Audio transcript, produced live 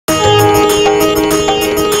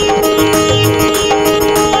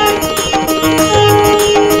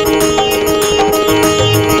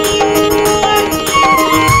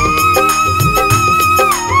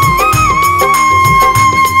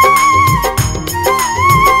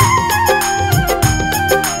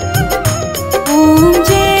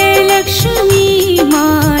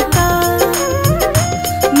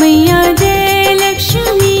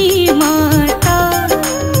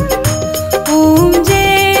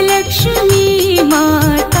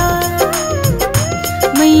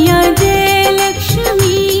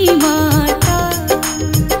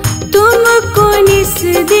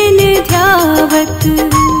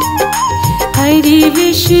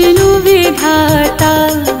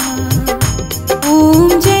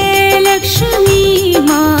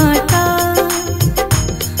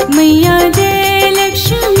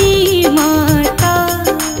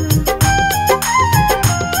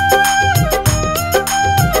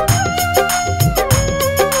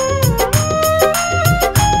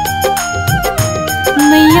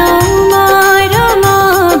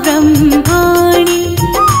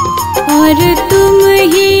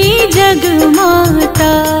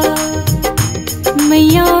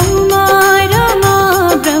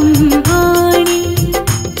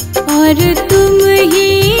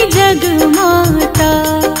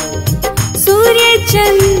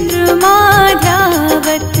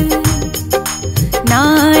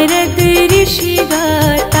नारद ऋषि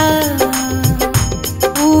गाता,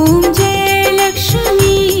 ओम जय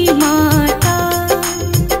लक्ष्मी माता,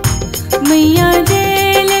 मैया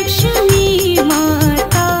जय लक्ष्मी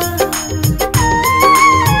माता।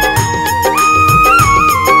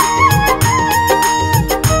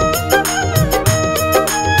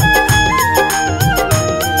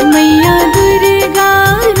 मैया दुर्गा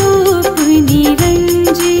रूप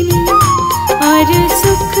निरंजनी और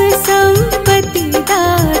सुख संपत्ति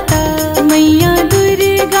दाता, मैया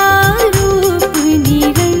दुर्गा रूप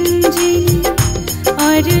निरंजनी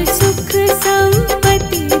और सुख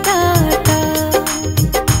संपत्ति दाता।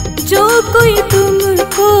 जो कोई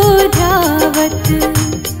तुमको ध्यावत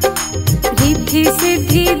रिद्धि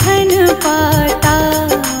सिद्धि धन पाता,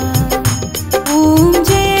 ओम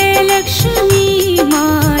जय लक्ष्मी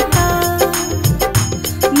माता,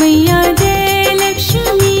 मैया जय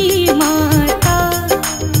लक्ष्मी माता।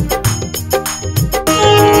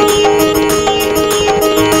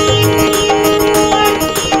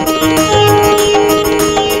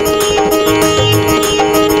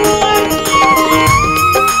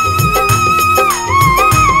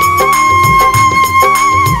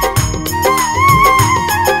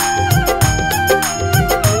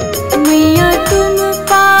 मैया तुम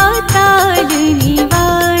पाताल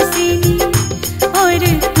निवासिनी और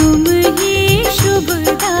तुम ही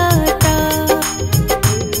शुभदाता,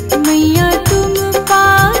 मैया तुम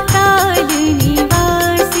पाताल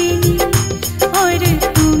निवासिनी और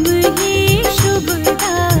तुम ही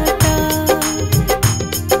शुभदाता।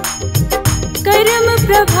 कर्म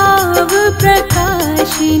प्रभाव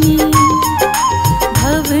प्रकाशिनी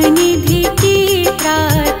भवनिधि की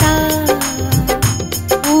त्राता,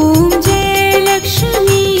 ओम जय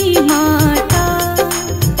लक्ष्मी माता,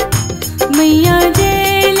 मैया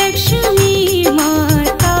जय लक्ष्मी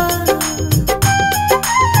माता।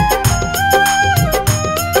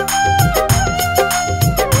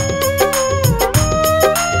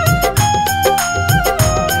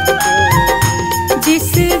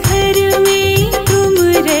 जिस घर में तुम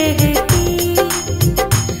रहती,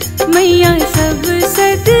 मैया सब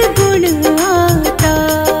सद्गुण आता।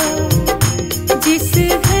 जिस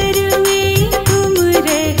घर में तुम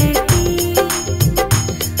रहती,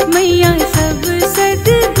 मैया सब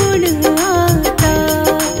सद्गुण आता।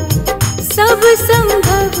 सब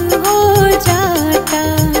संभव हो जाता,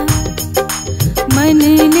 मन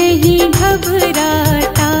नहीं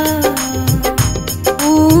घबराता,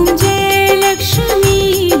 ओम जय लक्ष्मी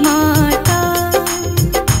माता,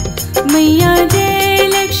 मैया जय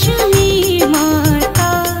लक्ष्मी माता।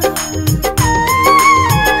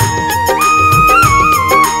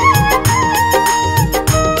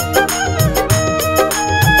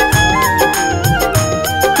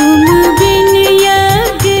 तुम बिन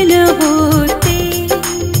यज्ञ न होते,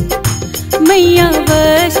 मैया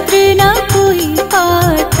वस्त्र न कोई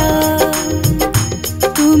पाता।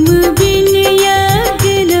 तुम बिन यज्ञ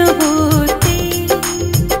न होते,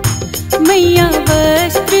 मैया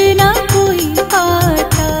वस्त्र न कोई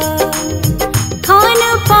पाता। खान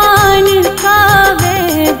पान का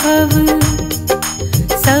वैभव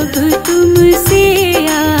सब तुमसे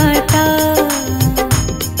आता,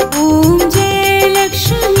 ओम जय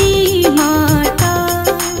लक्ष्मी माता,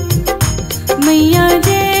 मैया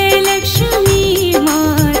जय लक्ष्मी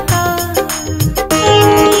माता।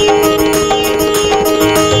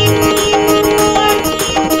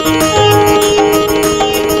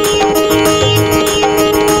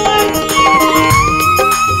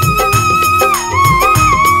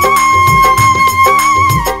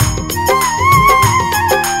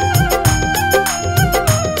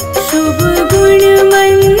 शुभ गुण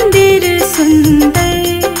मंदिर सुंदर,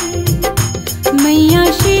 मैया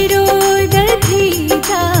शिरोदधि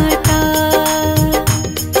जाता।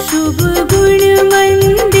 शुभ गुण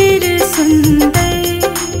मंदिर सुंदर,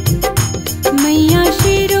 मैया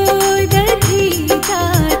शिरोदधि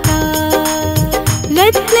जाता।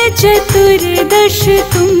 रत्न चतुर्दश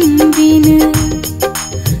तुम बिन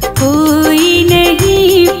कोई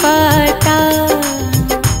नहीं पाता,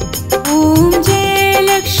 ओम जय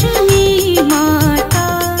लक्ष्मी माता,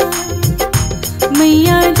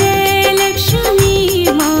 मैया जय लक्ष्मी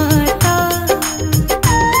माता।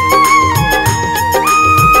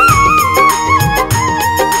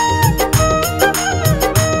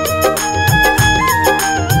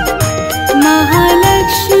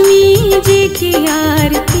 महालक्ष्मी जी की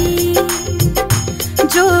आरती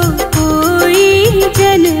जो कोई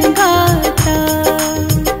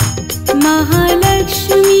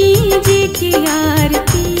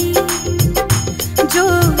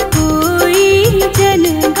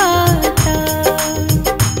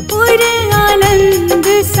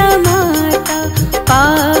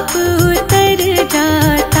पाप उतर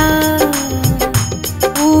जाता।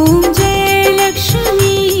 ओम जय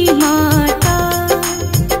लक्ष्मी माता,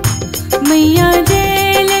 मैया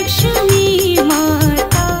जय लक्ष्मी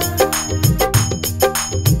माता।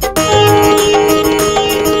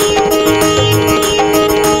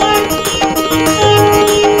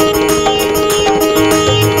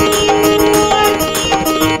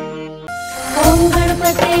 ओम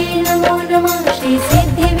गणपते नमो नमः, श्री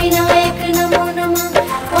सिद्धि विनायक नमो नमः।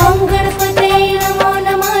 ओम गणपते नमो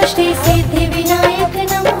नमः, श्री सिद्धि विनायक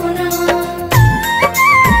नमो नमः।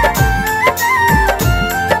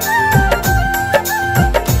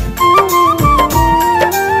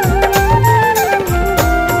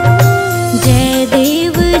 जय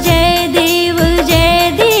देव जय देव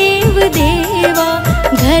जय देव देवा,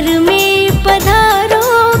 घर में पधारो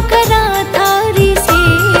करा थारी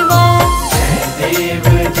सेवा। जय देव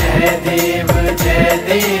जय देव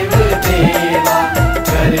देवा,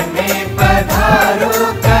 घर में पधारो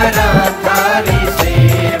करा थारी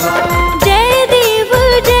सेवा। जय देव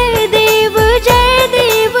जय देव जय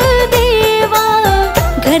देव देवा,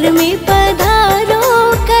 घर में पधारो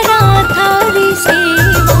करा थारी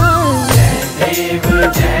सेवा। जय देव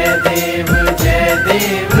जय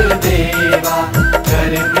देव देवा,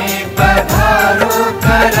 घर में पधारो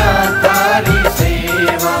करा थारी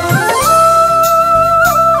सेवा।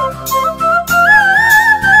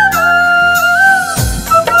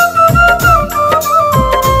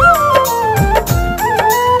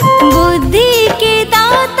 बुद्धि के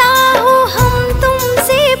दाता हो हम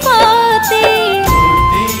तुमसे पाते।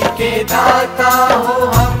 बुद्धि के दाता हो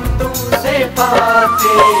हम तुमसे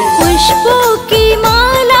पाते। पुष्पों की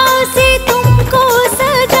माला से तुमको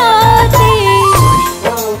सजाते।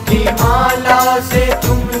 पुष्पों की माला से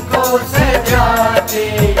तुमको सजाते।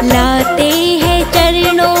 लाते हैं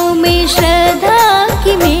चरणों में श्रद्धा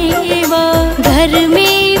की मेवा, घर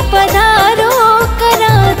में पधारो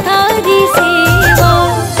करा थारी सेवा।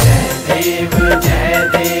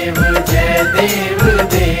 जय देव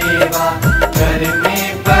देवा, घर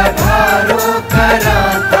में पधारो करा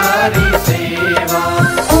थारी सेवा।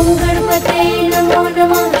 ओम गणपते नमो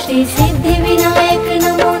नमः, श्री सिद्धि विनायक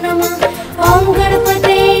नमो नमः। ओम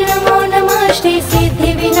गणपते नमो नमः, श्री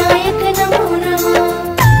सिद्धि विनायक नमो नमः।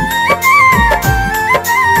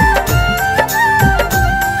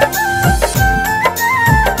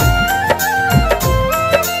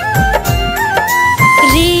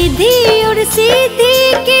 रिद्धि और सिद्धि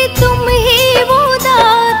के तुम ही वो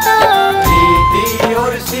दाता। रिद्धि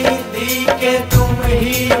और सिद्धि के तुम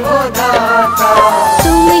ही हो दाता।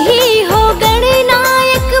 तुम ही हो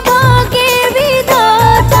गणनायक भाग्य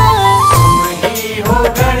विधाता। तुम ही हो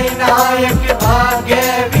गणनायक भाग्य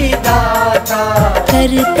विधाता।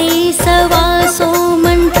 करते सवा सौ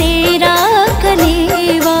मन तेरा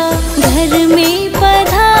कलेवा, घर में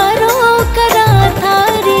पधारो करा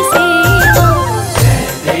थारी सेवा।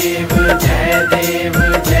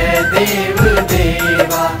 जय देव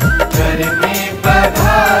देवा, घर में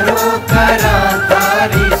पधारो करा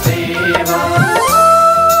थारी सेवा।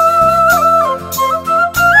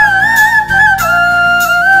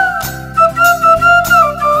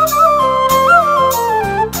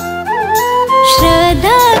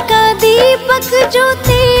 श्रद्धा का दीपक जो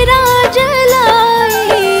तेरा जलाए।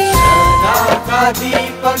 श्रद्धा का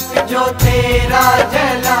दीपक जो तेरा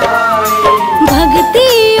जलाए। भक्ति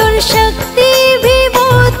और शक्ति